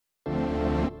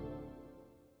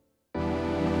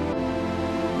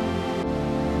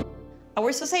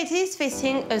Our society is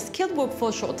facing a skilled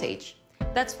workforce shortage.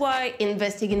 That's why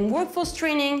investing in workforce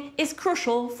training is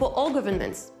crucial for all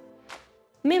governments.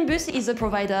 MIMBUS is a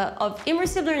provider of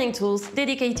immersive learning tools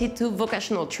dedicated to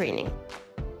vocational training.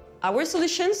 Our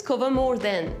solutions cover more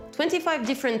than 25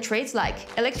 different trades like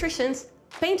electricians,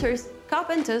 painters,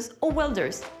 carpenters or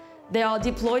welders. They are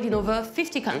deployed in over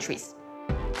 50 countries.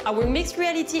 Our mixed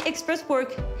reality experts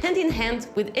work hand in hand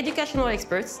with educational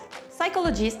experts,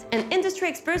 psychologists and industry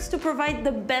experts to provide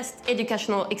the best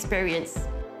educational experience.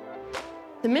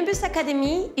 The MIMBUS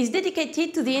Academy is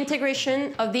dedicated to the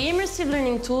integration of the immersive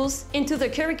learning tools into the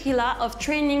curricula of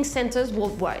training centers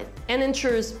worldwide and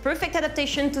ensures perfect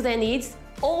adaptation to their needs,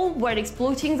 all while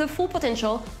exploiting the full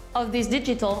potential of these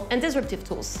digital and disruptive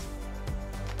tools.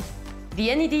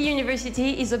 The NED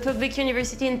University is a public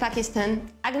university in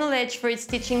Pakistan, acknowledged for its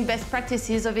teaching best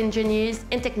practices of engineers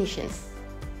and technicians.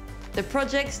 The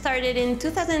project started in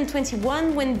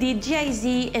 2021 when the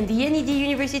GIZ and the NED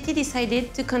University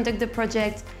decided to conduct the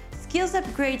project Skills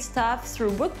Upgrade Staff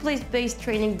through workplace-based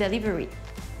training delivery.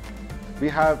 We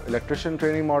have electrician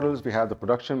training models, we have the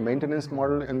production maintenance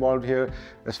model involved here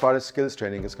as far as skills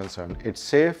training is concerned. It's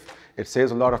safe, it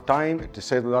saves a lot of time, it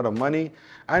saves a lot of money,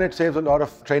 and it saves a lot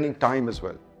of training time as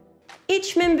well.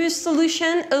 Each MIMBUS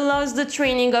solution allows the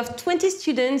training of 20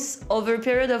 students over a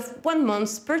period of 1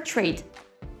 month per trade.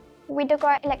 We took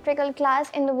our electrical class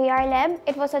in the VR lab.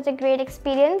 It was such a great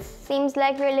experience. Seems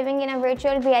like we're living in a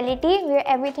virtual reality where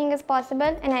everything is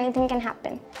possible and anything can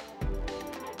happen.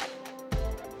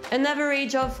 An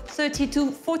average of 30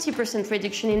 to 40%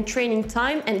 reduction in training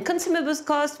time and consumables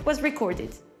cost was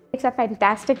recorded. It's a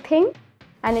fantastic thing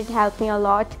and it helped me a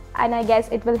lot, and I guess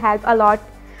it will help a lot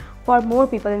for more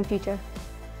people in future.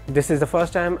 This is the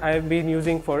first time I've been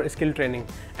using for skill training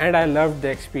and I loved the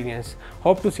experience.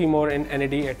 Hope to see more in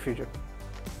NED at future.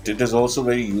 It is also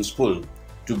very useful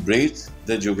to break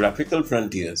the geographical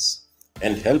frontiers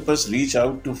and help us reach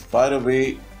out to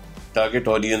faraway target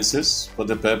audiences for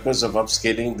the purpose of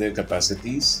upscaling their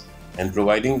capacities and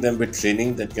providing them with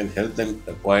training that can help them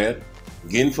acquire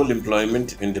gainful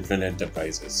employment in different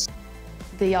enterprises.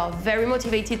 They are very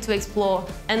motivated to explore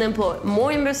and employ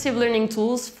more immersive learning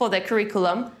tools for their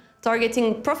curriculum,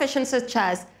 targeting professions such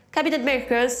as cabinet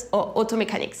makers or auto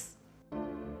mechanics.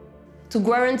 To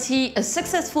guarantee a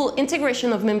successful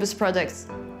integration of MIMBUS products,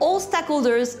 all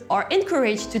stakeholders are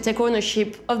encouraged to take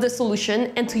ownership of the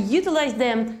solution and to utilize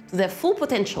them to their full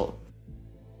potential.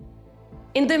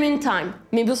 In the meantime,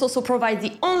 MIMBUS also provides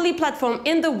the only platform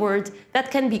in the world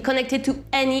that can be connected to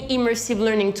any immersive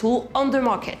learning tool on the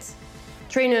market.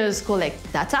 Trainers collect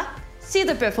data, see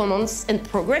the performance and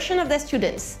progression of their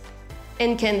students,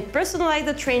 and can personalize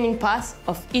the training path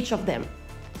of each of them.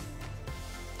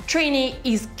 Training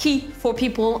is key for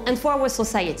people and for our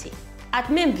society. At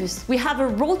MIMBUS, we have a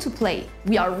role to play.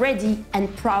 We are ready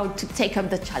and proud to take up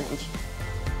the challenge.